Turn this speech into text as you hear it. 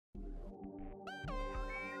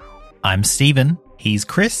I'm Stephen, he's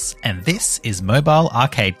Chris, and this is Mobile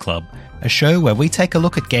Arcade Club, a show where we take a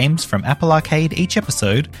look at games from Apple Arcade each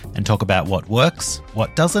episode and talk about what works,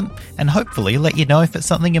 what doesn't, and hopefully let you know if it's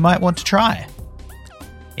something you might want to try.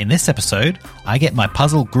 In this episode, I get my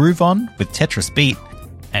puzzle groove on with Tetris Beat,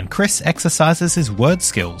 and Chris exercises his word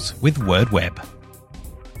skills with WordWeb.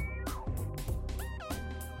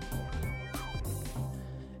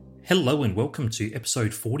 Hello and welcome to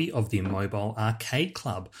episode 40 of the Mobile Arcade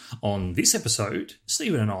Club. On this episode,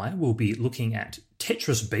 Stephen and I will be looking at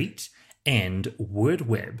Tetris Beat and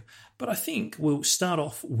WordWeb. But I think we'll start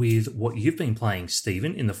off with what you've been playing,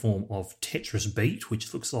 Stephen, in the form of Tetris Beat,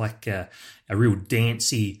 which looks like a real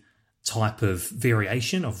dancey type of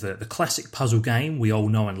variation of the classic puzzle game we all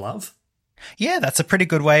know and love. Yeah, that's a pretty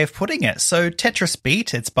good way of putting it. So Tetris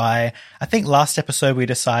Beat, it's by, I think last episode we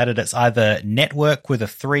decided it's either Network with a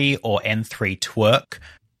 3 or N3 Twerk,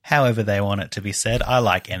 however they want it to be said. I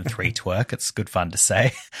like N3 Twerk. It's good fun to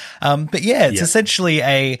say. But yeah, it's essentially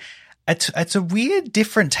it's a weird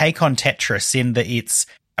different take on Tetris in that it's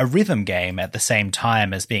a rhythm game at the same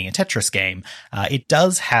time as being a Tetris game. It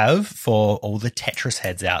does have, for all the Tetris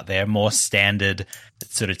heads out there, more standard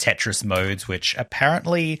sort of Tetris modes, which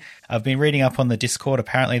apparently, I've been reading up on the Discord,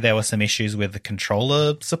 apparently there were some issues with the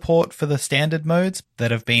controller support for the standard modes that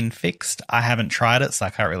have been fixed. I haven't tried it, so I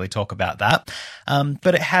can't really talk about that.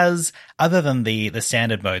 But it has, other than the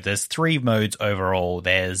standard mode, there's 3 modes overall.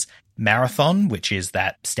 There's Marathon, which is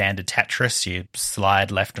that standard Tetris. You slide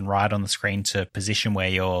left and right on the screen to position where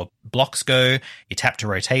your blocks go. You tap to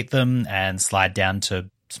rotate them and slide down to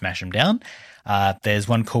smash them down. There's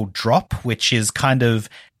one called Drop, which is kind of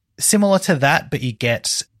similar to that, but you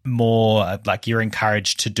get more, like you're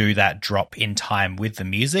encouraged to do that drop in time with the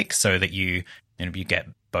music so that you get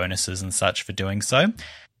bonuses and such for doing so.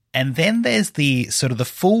 And then there's the sort of the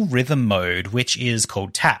full rhythm mode, which is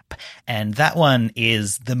called Tap. And that one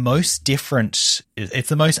is the most different. It's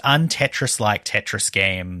the most un-Tetris-like Tetris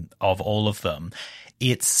game of all of them.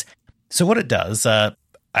 So what it does,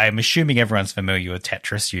 I'm assuming everyone's familiar with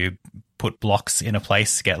Tetris. You put blocks in a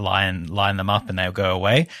place, line them up, and they'll go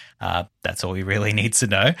away. That's all you really need to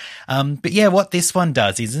know. But yeah, what this one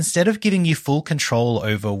does is instead of giving you full control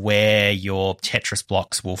over where your Tetris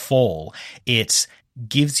blocks will fall, it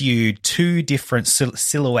gives you 2 different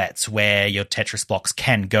silhouettes where your Tetris blocks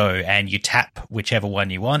can go, and you tap whichever one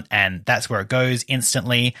you want, and that's where it goes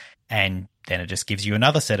instantly, and then it just gives you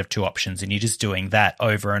another set of 2 options, and you're just doing that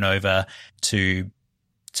over and over to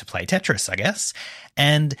play Tetris, I guess.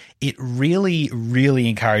 And it really, really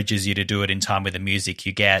encourages you to do it in time with the music.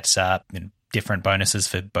 You get different bonuses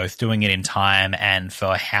for both doing it in time and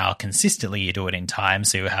for how consistently you do it in time.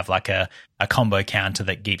 So you have like a combo counter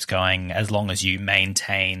that keeps going as long as you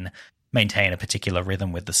maintain a particular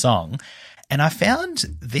rhythm with the song. And I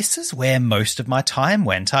found this is where most of my time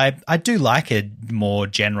went. I do like a more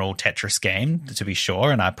general Tetris game, to be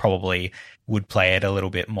sure, and I probably would play it a little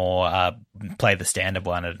bit more, play the standard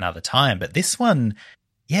one at another time. But this one,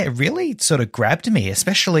 yeah, it really sort of grabbed me,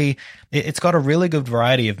 especially it's got a really good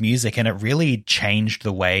variety of music, and it really changed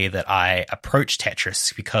the way that I approach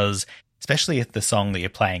Tetris, because especially if the song that you're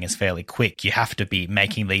playing is fairly quick, you have to be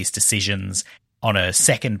making these decisions on a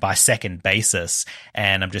second-by-second basis.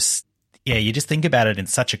 And you just think about it in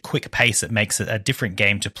such a quick pace, it makes it a different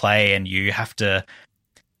game to play, and you have to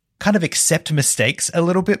kind of accept mistakes a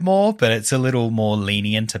little bit more, but it's a little more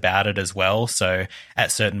lenient about it as well. So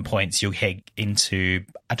at certain points you'll head into,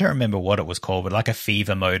 I don't remember what it was called, but like a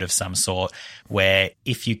fever mode of some sort, where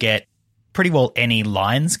if you get pretty well any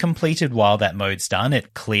lines completed while that mode's done,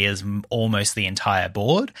 it clears almost the entire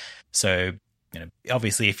board. So,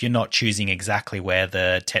 obviously if you're not choosing exactly where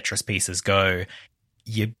the Tetris pieces go,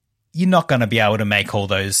 you're not going to be able to make all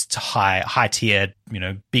those high tier,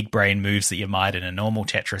 big brain moves that you might in a normal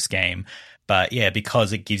Tetris game. But yeah,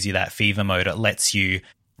 because it gives you that fever mode, it lets you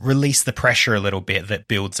release the pressure a little bit that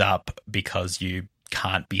builds up because you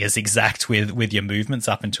can't be as exact with your movements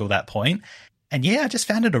up until that point. And yeah, I just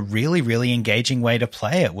found it a really, really engaging way to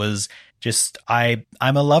play. It was just, I'm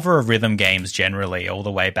a lover of rhythm games generally, all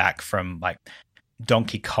the way back from like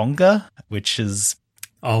Donkey Konga, which is...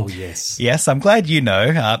 Oh, yes. Yes, I'm glad you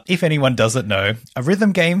know. If anyone doesn't know, a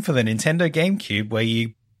rhythm game for the Nintendo GameCube where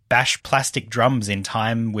you bash plastic drums in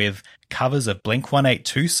time with covers of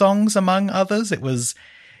Blink-182 songs, among others. It was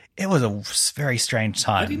a very strange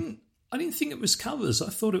time. I didn't think it was covers.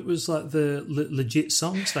 I thought it was like the legit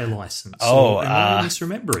songs they licensed. Oh, am I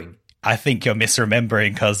misremembering? I think you're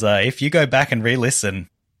misremembering, because if you go back and re-listen,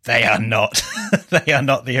 They are not. They are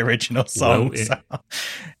not the original songs. Well,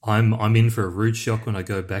 I'm in for a rude shock when I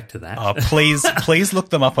go back to that. Oh, please look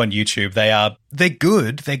them up on YouTube. They're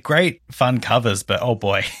good. They're great, fun covers, but oh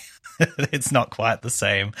boy, it's not quite the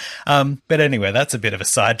same. But anyway, that's a bit of a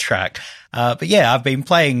sidetrack. But yeah, I've been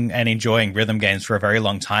playing and enjoying rhythm games for a very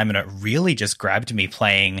long time, and it really just grabbed me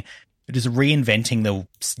just reinventing the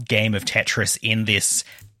game of Tetris in this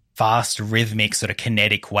fast, rhythmic, sort of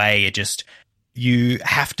kinetic way. You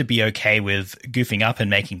have to be okay with goofing up and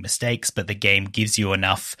making mistakes, but the game gives you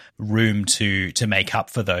enough room to make up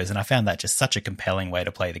for those. And I found that just such a compelling way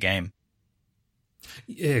to play the game.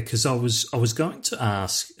 Yeah, because I was going to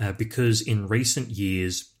ask, because in recent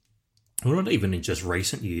years, well, not even in just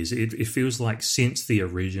recent years, it feels like since the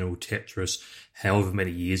original Tetris, however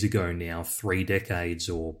many years ago now, 3 decades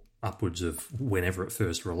or upwards of whenever it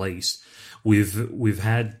first released, we've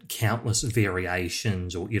had countless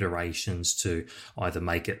variations or iterations to either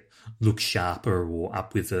make it look sharper or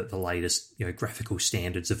up with the latest graphical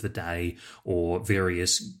standards of the day, or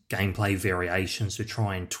various gameplay variations to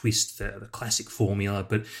try and twist the classic formula.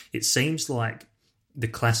 But it seems like the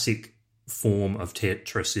classic form of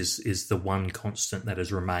Tetris is the one constant that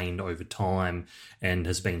has remained over time and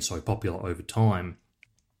has been so popular over time.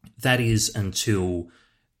 That is until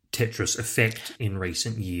Tetris Effect in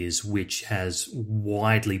recent years, which has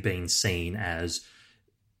widely been seen as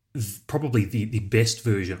probably the best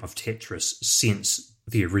version of Tetris since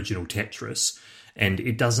the original Tetris. And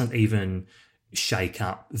it doesn't even shake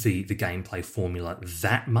up the gameplay formula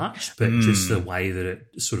that much, but just the way that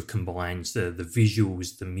it sort of combines the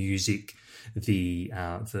visuals, the music, the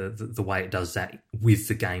way it does that with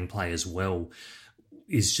the gameplay as well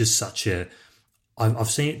is just such a...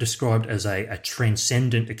 I've seen it described as a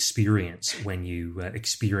transcendent experience when you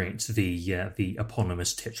experience the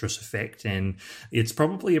eponymous Tetris Effect, and it's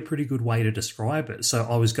probably a pretty good way to describe it. So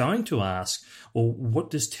I was going to ask, well,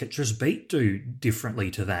 what does Tetris Beat do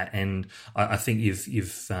differently to that? And I think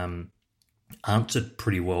you've answered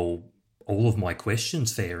pretty well all of my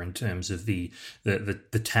questions there in terms of the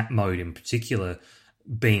tap mode in particular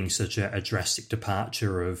being such a drastic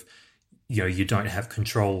departure of, you don't have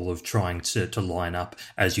control of trying to line up,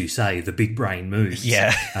 as you say, the big brain moves.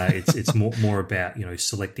 Yeah. It's more about,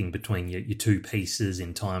 selecting between your two pieces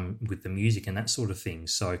in time with the music and that sort of thing.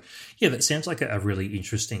 So, yeah, that sounds like a really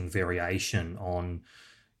interesting variation on,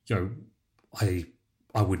 I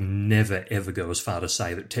would never, ever go as far to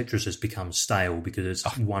say that Tetris has become stale, because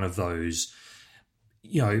it's one of those,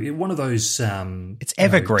 it's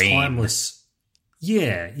evergreen. Timeless.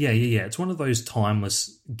 Yeah. It's one of those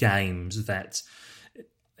timeless games that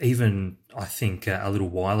even, I think, a little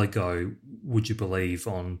while ago, would you believe,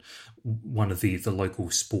 on one of the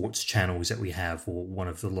local sports channels that we have, or one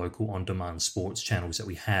of the local on-demand sports channels that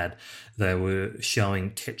we had, they were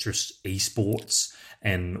showing Tetris esports,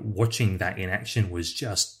 and watching that in action was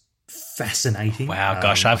just fascinating. Wow,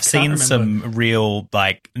 gosh, I've seen some real,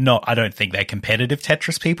 I don't think they're competitive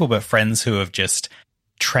Tetris people, but friends who have just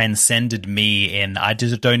transcended me in, I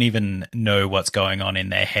just don't even know what's going on in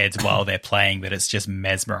their heads while they're playing, but it's just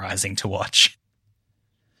mesmerizing to watch.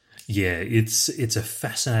 Yeah, it's a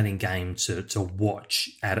fascinating game to watch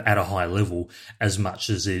at a high level, as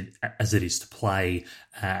much as it is to play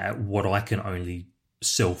what I can only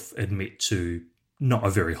self-admit to not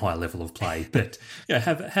a very high level of play, but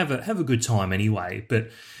have a good time anyway.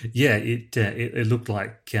 But yeah, it looked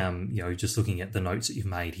like just looking at the notes that you've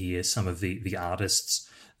made here, some of the artists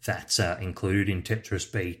that's included in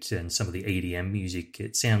Tetris Beat and some of the EDM music,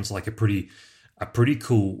 it sounds like a pretty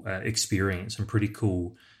cool experience and pretty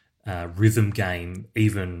cool rhythm game,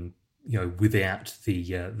 even without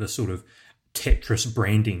the sort of Tetris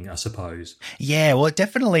branding, I suppose. Yeah, well, it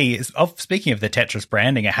definitely is. Speaking of the Tetris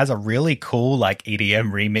branding, it has a really cool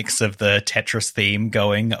EDM remix of the Tetris theme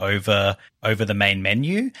going over the main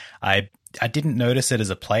menu. I didn't notice it as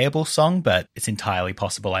a playable song, but it's entirely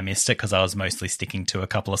possible I missed it because I was mostly sticking to a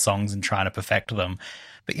couple of songs and trying to perfect them.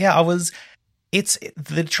 But yeah,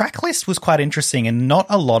 the track list was quite interesting, and not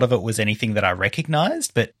a lot of it was anything that I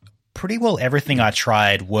recognized, but pretty well everything I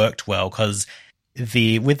tried worked well, because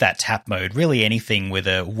with that tap mode, really anything with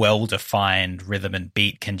a well-defined rhythm and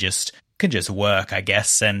beat can just work, I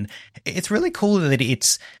guess. And it's really cool that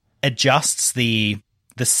it adjusts the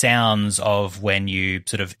sounds of when you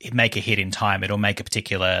sort of make a hit in time. It'll make a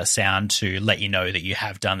particular sound to let you know that you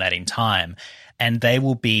have done that in time. And they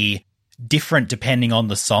will be different depending on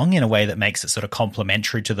the song in a way that makes it sort of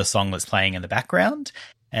complementary to the song that's playing in the background.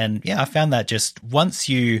 And yeah, I found that just once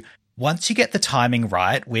you get the timing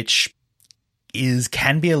right, which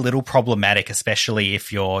can be a little problematic, especially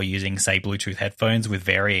if you're using, say, Bluetooth headphones with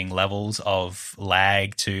varying levels of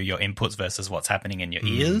lag to your inputs versus what's happening in your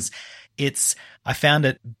ears. I found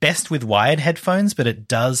it best with wired headphones, but it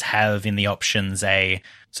does have in the options a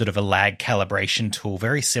sort of a lag calibration tool,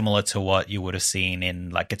 very similar to what you would have seen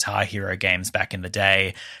in like Guitar Hero games back in the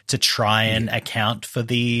day, to try and account for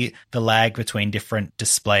the lag between different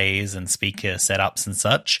displays and speaker setups and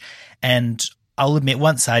such. And I'll admit,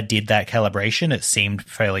 once I did that calibration, it seemed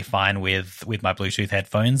fairly fine with my Bluetooth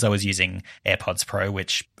headphones. I was using AirPods Pro,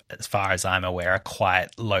 which, as far as I'm aware, are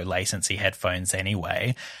quite low latency headphones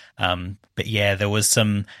anyway. But yeah, there was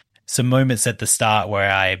some moments at the start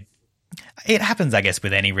where it happens, I guess,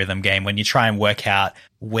 with any rhythm game, when you try and work out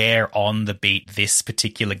where on the beat this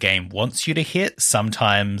particular game wants you to hit.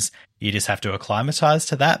 Sometimes you just have to acclimatize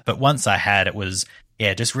to that. But once I had, it was,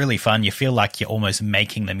 just really fun. You feel like you're almost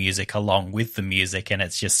making the music along with the music, and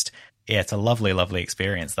it's just, it's a lovely, lovely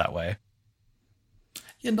experience that way.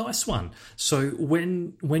 Yeah, nice one. So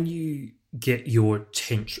when you get your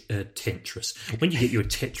Tetris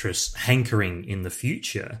hankering in the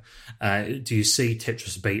future, do you see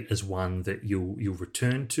Tetris Beat as one that you'll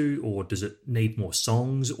return to, or does it need more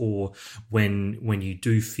songs? Or when you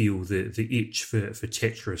do feel the itch for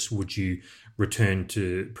Tetris, would you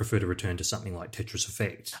prefer to return to something like Tetris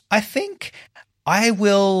Effect? I think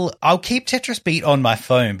I'll keep Tetris Beat on my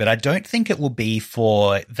phone, but I don't think it will be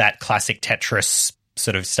for that classic Tetris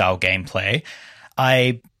sort of style gameplay.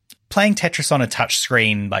 Playing Tetris on a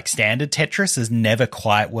touchscreen, like standard Tetris, has never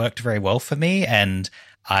quite worked very well for me, and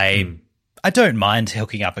I don't mind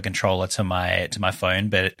hooking up a controller to my phone,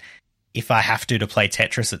 but if I have to play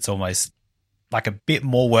Tetris, it's almost like a bit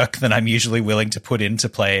more work than I'm usually willing to put in to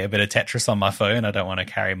play a bit of Tetris on my phone. I don't want to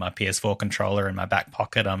carry my PS4 controller in my back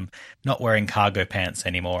pocket. I'm not wearing cargo pants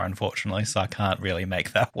anymore, unfortunately, so I can't really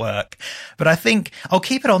make that work. But I think I'll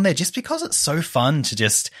keep it on there just because it's so fun to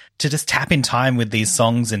just tap in time with these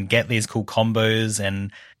songs and get these cool combos,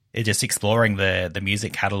 and just exploring the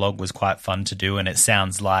music catalog was quite fun to do. And it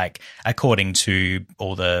sounds like, according to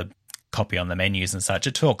all the copy on the menus and such,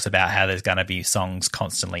 it talks about how there's going to be songs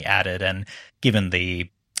constantly added, and given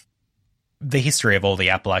the history of all the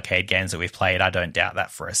Apple Arcade games that we've played, I don't doubt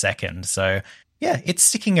that for a second. So yeah, it's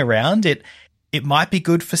sticking around. It might be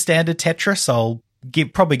good for standard Tetris. I'll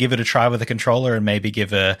probably give it a try with a controller, and maybe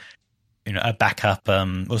give a backup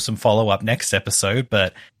or some follow-up next episode.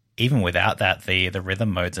 But even without that, the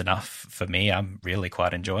rhythm mode's enough for me. I'm really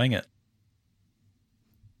quite enjoying it.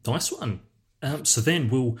 Nice one. So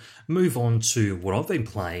then we'll move on to what I've been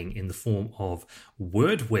playing in the form of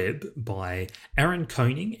WordWeb by Aaron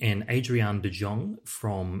Koning and Adriaan de Jong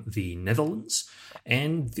from the Netherlands.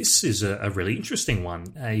 And this is a really interesting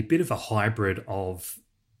one, a bit of a hybrid of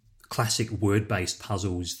classic word-based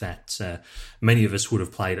puzzles that many of us would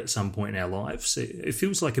have played at some point in our lives. It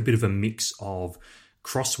feels like a bit of a mix of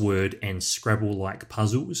crossword and Scrabble-like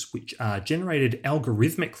puzzles, which are generated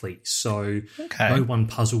algorithmically. So no one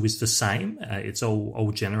puzzle is the same. It's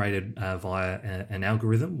all generated via an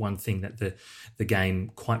algorithm. One thing that the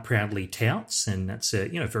game quite proudly touts, and that's a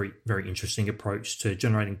very, very interesting approach to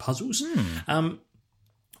generating puzzles.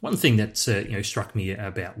 One thing that struck me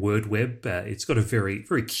about WordWeb, it's got a very,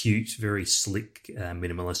 very cute, very slick,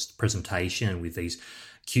 minimalist presentation with these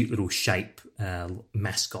cute little shape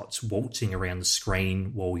mascots waltzing around the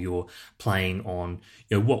screen while you're playing on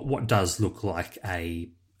what does look like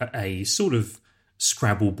a sort of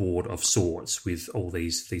Scrabble board of sorts, with all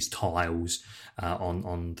these tiles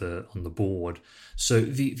on the board. So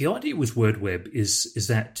the idea with WordWeb is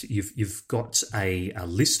that you've got a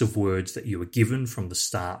list of words that you were given from the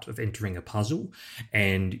start of entering a puzzle,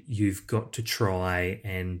 and you've got to try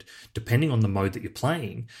and, depending on the mode that you're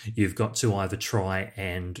playing, you've got to either try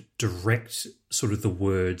and direct sort of the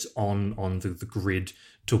words on the grid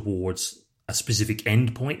towards a specific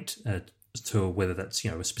endpoint, to whether that's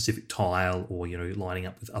a specific tile, or lining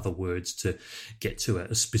up with other words to get to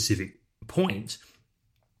a specific point.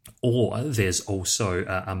 Or there's also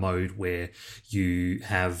a mode where you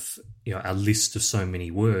have a list of so many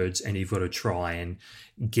words, and you've got to try and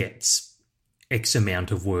get X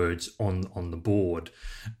amount of words on the board.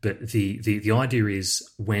 But the idea is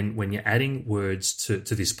when you're adding words to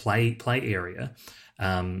this play area,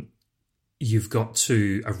 you've got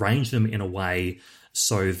to arrange them in a way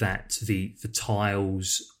so that the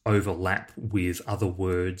tiles overlap with other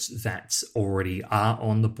words that already are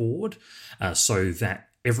on the board, so that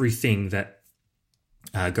everything that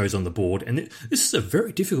goes on the board, and this is a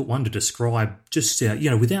very difficult one to describe just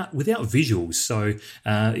without visuals. So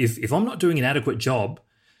if I'm not doing an adequate job,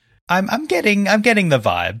 I'm getting the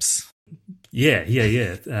vibes. Yeah.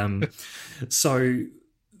 So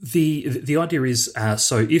the idea is,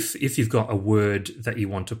 so if you've got a word that you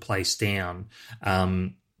want to place down,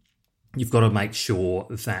 you've got to make sure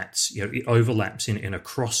that it overlaps in a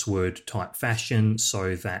crossword type fashion,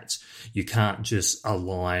 so that you can't just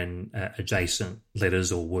align adjacent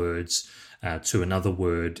letters or words to another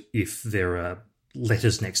word if there are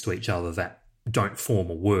letters next to each other that don't form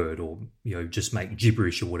a word, or just make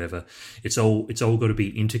gibberish or whatever. It's all got to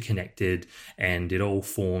be interconnected, and it all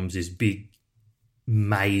forms this big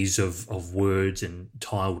maze of words and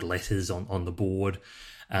tiled letters on the board.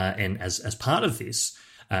 And as part of this,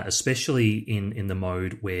 especially in the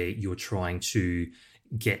mode where you're trying to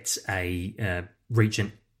get reach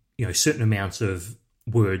certain amounts of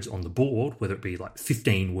words on the board, whether it be like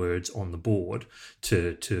 15 words on the board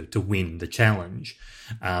to win the challenge.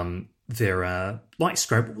 There are, like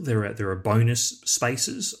Scrabble, there are bonus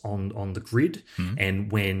spaces on the grid,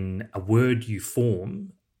 and when a word you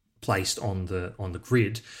form placed on the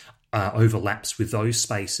grid overlaps with those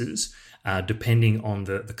spaces, depending on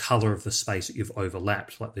the colour of the space that you've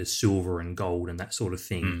overlapped, like there's silver and gold and that sort of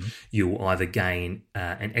thing, you'll either gain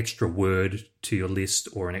an extra word to your list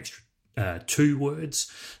or an extra 2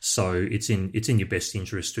 words. So it's in your best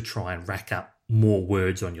interest to try and rack up more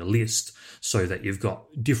words on your list, so that you've got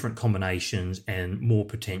different combinations and more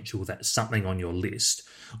potential that something on your list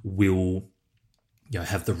will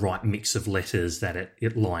have the right mix of letters, that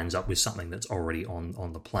it lines up with something that's already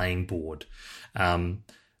on the playing board. But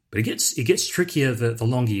it gets trickier the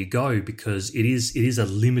longer you go, because it is a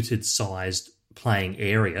limited sized playing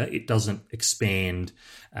area. It doesn't expand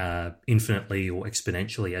infinitely or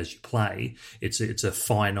exponentially as you play. It's a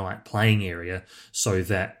finite playing area, so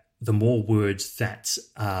that the more words that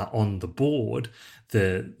are on the board,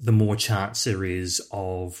 the more chance there is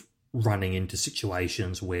of running into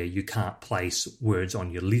situations where you can't place words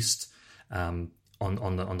on your list on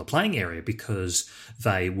the playing area, because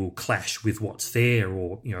they will clash with what's there,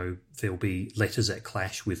 or there'll be letters that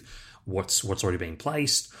clash with what's already been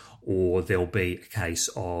placed, or there'll be a case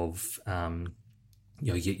of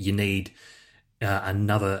you need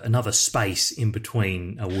another space in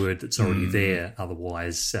between a word that's already there.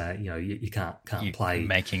 Otherwise, you can't play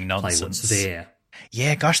making nonsense. Play what's there.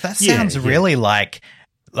 Yeah, gosh, that sounds really like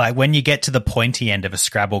when you get to the pointy end of a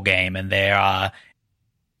Scrabble game, and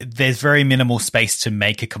there's very minimal space to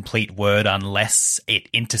make a complete word unless it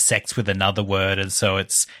intersects with another word, and so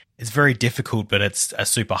it's very difficult, but it's a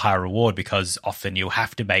super high reward, because often you'll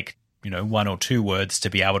have to make 1 or 2 words to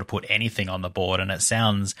be able to put anything on the board. And it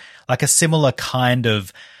sounds like a similar kind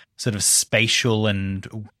of sort of spatial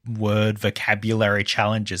and word vocabulary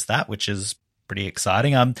challenge as that, which is pretty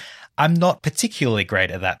exciting. I'm not particularly great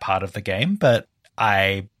at that part of the game, but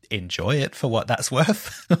I enjoy it for what that's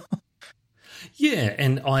worth. Yeah,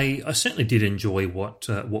 and I certainly did enjoy what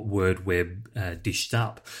WordWeb dished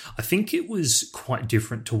up. I think it was quite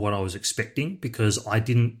different to what I was expecting, because I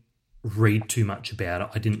didn't read too much about it.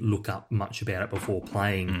 I didn't look up much about it before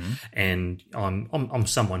playing, and I'm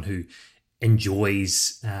someone who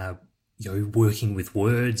enjoys working with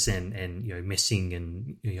words and messing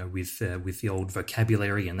and with the old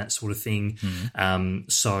vocabulary and that sort of thing.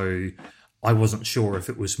 So I wasn't sure if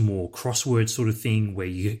it was more crossword sort of thing where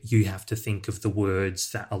you have to think of the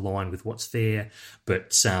words that align with what's there.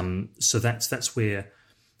 But so that's where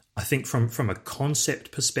I think from a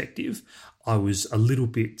concept perspective, I was a little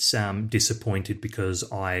bit disappointed,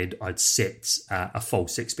 because I'd set a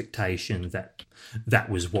false expectation that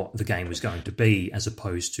was what the game was going to be, as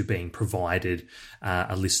opposed to being provided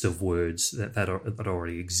a list of words that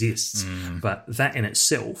already exists. But that in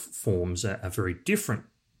itself forms a very different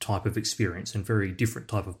type of experience and very different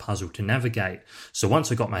type of puzzle to navigate. So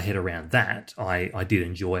once I got my head around that, I did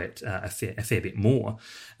enjoy it a fair bit more,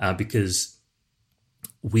 because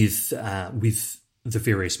with the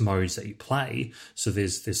various modes that you play, so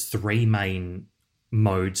there's 3 main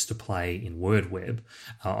modes to play in WordWeb.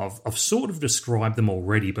 I've sort of described them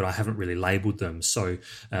already, but I haven't really labelled them. So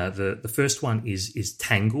the first one is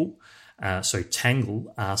Tangle. So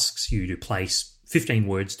Tangle asks you to place 15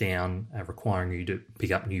 words down, requiring you to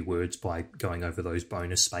pick up new words by going over those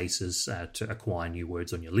bonus spaces to acquire new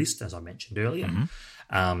words on your list, as I mentioned earlier.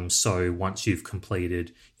 So once you've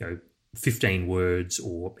completed 15 words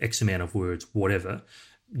or X amount of words, whatever,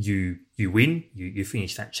 you win, you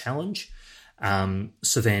finish that challenge.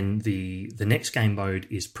 So then the next game mode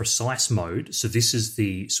is Precise Mode. So this is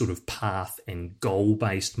the sort of path and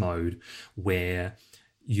goal-based mode where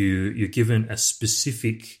you're given a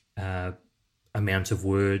specific amount of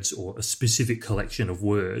words or a specific collection of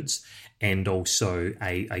words, and also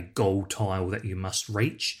a goal tile that you must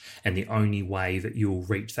reach. And the only way that you'll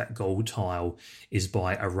reach that goal tile is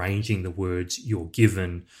by arranging the words you're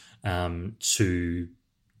given to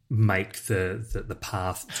make the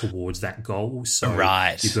path towards that goal. So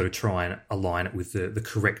right. You've got to try and align it with the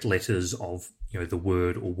correct letters of the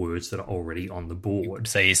word or words that are already on the board.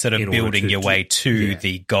 So you're sort of building your way to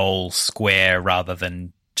the goal square rather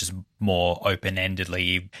than just more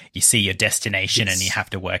open-endedly. You see your destination and you have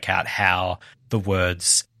to work out how the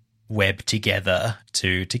words web together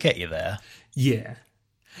to get you there. Yeah,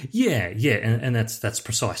 and that's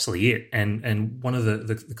precisely it. And one of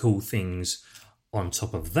the cool things on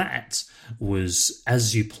top of that was,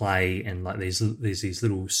 as you play, and like there's these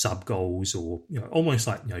little sub goals, or almost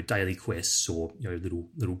like daily quests, or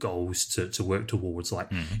little goals to work towards, like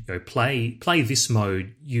play this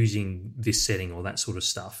mode using this setting or that sort of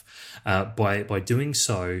stuff. By doing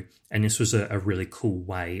so, and this was a really cool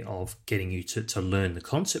way of getting you to learn the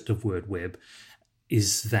concept of word web,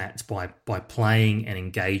 is that by playing and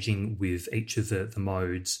engaging with each of the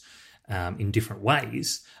modes in different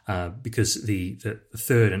ways, because the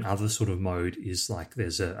third and other sort of mode is like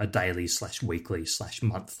there's a daily / weekly /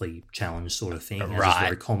 monthly challenge sort of thing, right. as is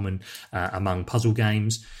very common among puzzle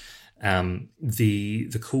games.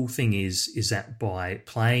 The cool thing is that by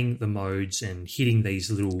playing the modes and hitting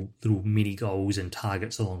these little mini goals and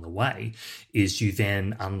targets along the way, is you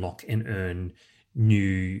then unlock and earn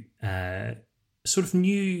new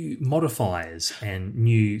new modifiers and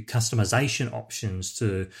new customization options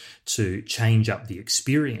to change up the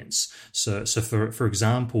experience. So for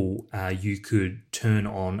example, you could turn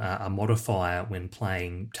on a modifier when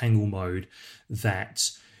playing Tangle mode that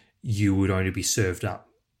you would only be served up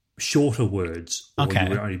shorter words, or you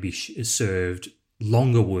would only be served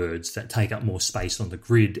longer words that take up more space on the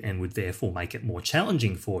grid and would therefore make it more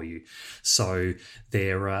challenging for you. So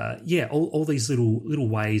there are all these little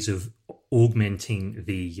ways of augmenting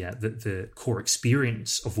the core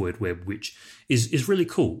experience of word web, which is really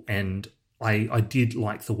cool. And I did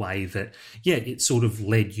like the way that it sort of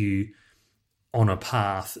led you on a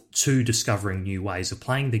path to discovering new ways of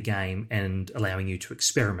playing the game and allowing you to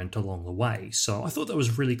experiment along the way. So I thought that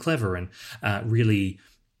was really clever and really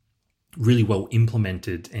well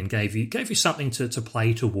implemented, and gave you something to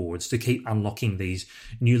play towards, to keep unlocking these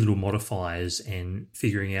new little modifiers and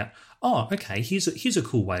figuring out, here's a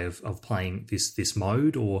cool way of playing this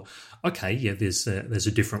mode, or there's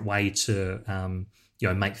a different way to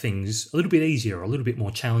make things a little bit easier or a little bit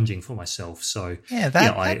more challenging for myself. So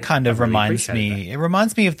that kind of reminds me. It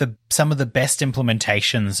reminds me of some of the best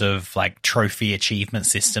implementations of like trophy achievement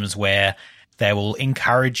systems, where they will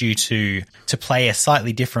encourage you to play a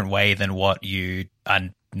slightly different way than what you are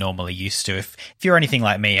normally used to. If you're anything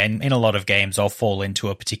like me, and in a lot of games, I'll fall into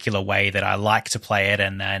a particular way that I like to play it,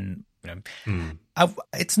 and then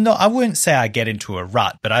I wouldn't say I get into a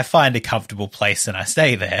rut, but I find a comfortable place and I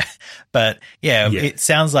stay there. But it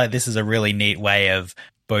sounds like this is a really neat way of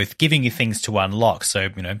both giving you things to unlock, so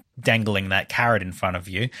dangling that carrot in front of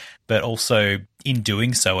you, but also in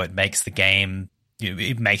doing so, it makes the game.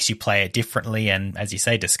 It makes you play it differently, and as you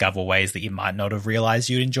say, discover ways that you might not have realized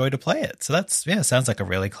you'd enjoy to play it. So that's sounds like a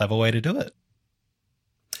really clever way to do it.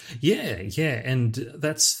 Yeah, and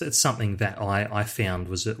that's something that I found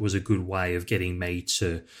was a good way of getting me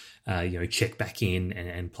to check back in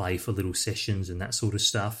and play for little sessions and that sort of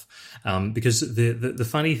stuff. Because the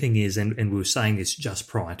funny thing is, and we were saying this just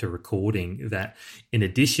prior to recording, that in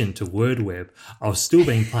addition to WordWeb, I've still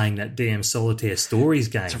been playing that damn Solitaire Stories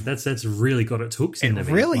game. That's really got its hooks in me. It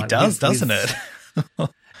really does, doesn't it?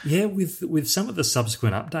 Yeah, with some of the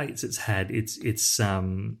subsequent updates it's had, it's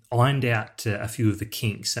ironed out a few of the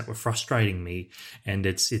kinks that were frustrating me, and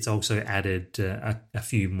it's also added a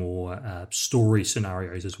few more story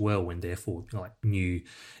scenarios as well, and therefore like new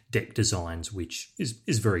deck designs, which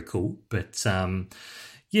is very cool. But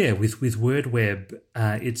with WordWeb,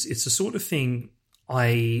 it's the sort of thing.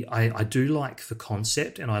 I do like the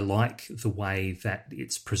concept, and I like the way that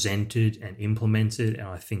it's presented and implemented, and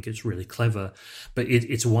I think it's really clever. But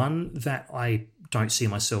it's one that I don't see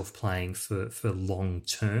myself playing for long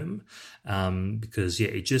term, because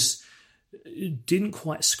it just didn't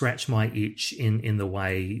quite scratch my itch in the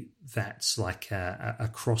way that's like a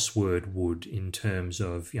crossword would, in terms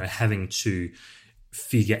of having to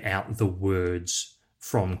figure out the words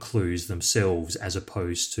from clues themselves, as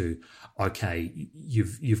opposed to, okay,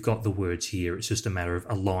 you've got the words here, it's just a matter of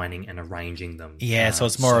aligning and arranging them. Yeah, so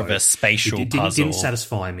it's more of a spatial puzzle. It didn't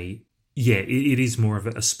satisfy me. Yeah, it is more of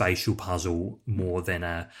a spatial puzzle more than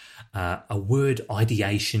a word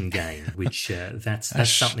ideation game, which that's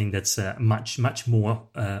something that's much more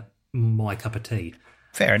my cup of tea.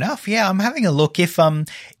 Fair enough. Yeah, I'm having a look.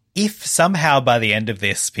 If somehow by the end of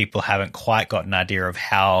this people haven't quite got an idea of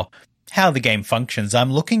how the game functions,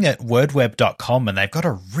 I'm looking at wordweb.com and they've got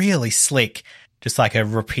a really slick, just like a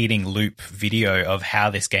repeating loop video of how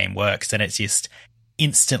this game works, and it just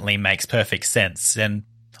instantly makes perfect sense. And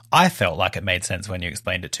I felt like it made sense when you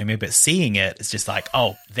explained it to me, but seeing it, it's just like,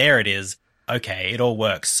 oh, there it is. Okay, it all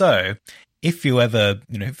works. So if you ever,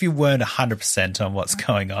 if you weren't 100% on what's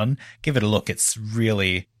going on, give it a look. It's a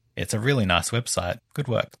really nice website. Good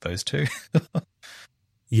work, those two.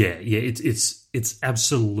 Yeah, it's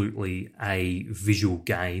absolutely a visual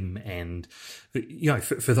game, and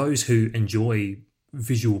for those who enjoy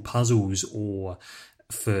visual puzzles or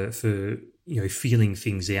for feeling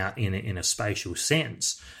things out in a spatial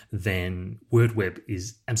sense, then WordWeb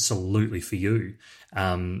is absolutely for you.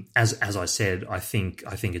 As I said, I think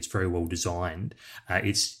it's very well designed.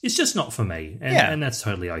 It's just not for me, and that's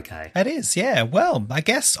totally okay. It is, yeah. Well, I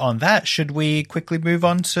guess on that, should we quickly move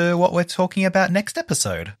on to what we're talking about next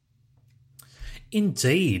episode?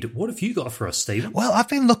 Indeed. What have you got for us, Stephen? Well, I've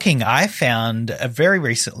been looking. I found very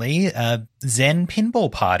recently Zen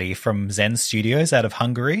Pinball Party from Zen Studios out of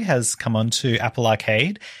Hungary has come onto Apple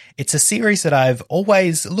Arcade. It's a series that I've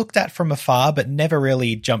always looked at from afar but never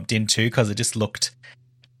really jumped into because it just looked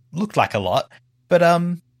like a lot. But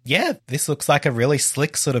this looks like a really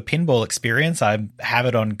slick sort of pinball experience. I have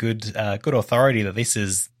it on good authority that this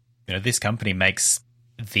is, this company makes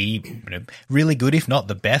the really good, if not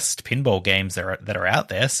the best, pinball games that are out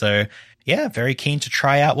there. So yeah, very keen to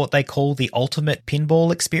try out what they call the ultimate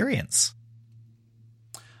pinball experience.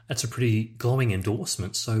 That's a pretty glowing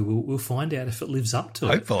endorsement, so we'll find out if it lives up to it.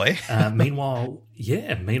 Hopefully. Meanwhile,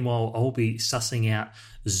 I'll be sussing out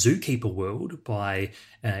Zookeeper World by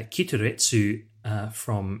Kitaretsu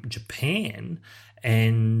from Japan,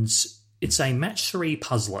 and it's a match 3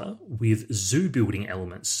 puzzler with zoo building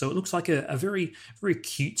elements. So it looks like a very, very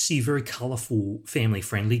cutesy, very colourful,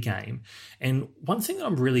 family-friendly game. And one thing that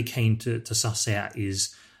I'm really keen to suss out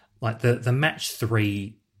is like the match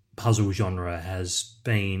 3 puzzle genre has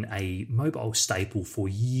been a mobile staple for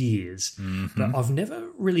years, but I've never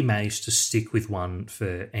really managed to stick with one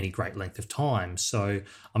for any great length of time. So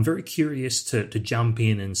I'm very curious to jump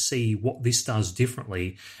in and see what this does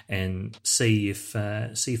differently, and see if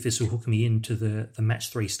this will hook me into the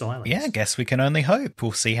match 3 stylings. Yeah, I guess we can only hope.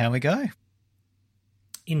 We'll see how we go.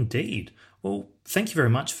 Indeed. Well, thank you very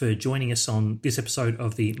much for joining us on this episode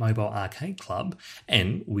of the Mobile Arcade Club,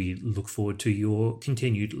 and we look forward to your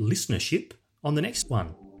continued listenership on the next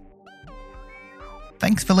one.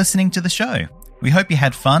 Thanks for listening to the show. We hope you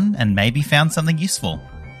had fun and maybe found something useful.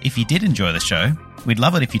 If you did enjoy the show, we'd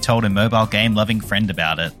love it if you told a mobile game-loving friend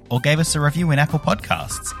about it or gave us a review in Apple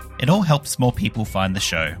Podcasts. It all helps more people find the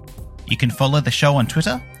show. You can follow the show on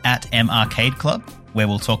Twitter @MArcadeClub, where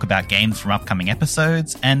we'll talk about games from upcoming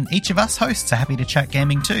episodes, and each of us hosts are happy to chat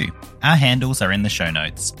gaming too. Our handles are in the show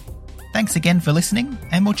notes. Thanks again for listening,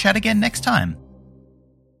 and we'll chat again next time.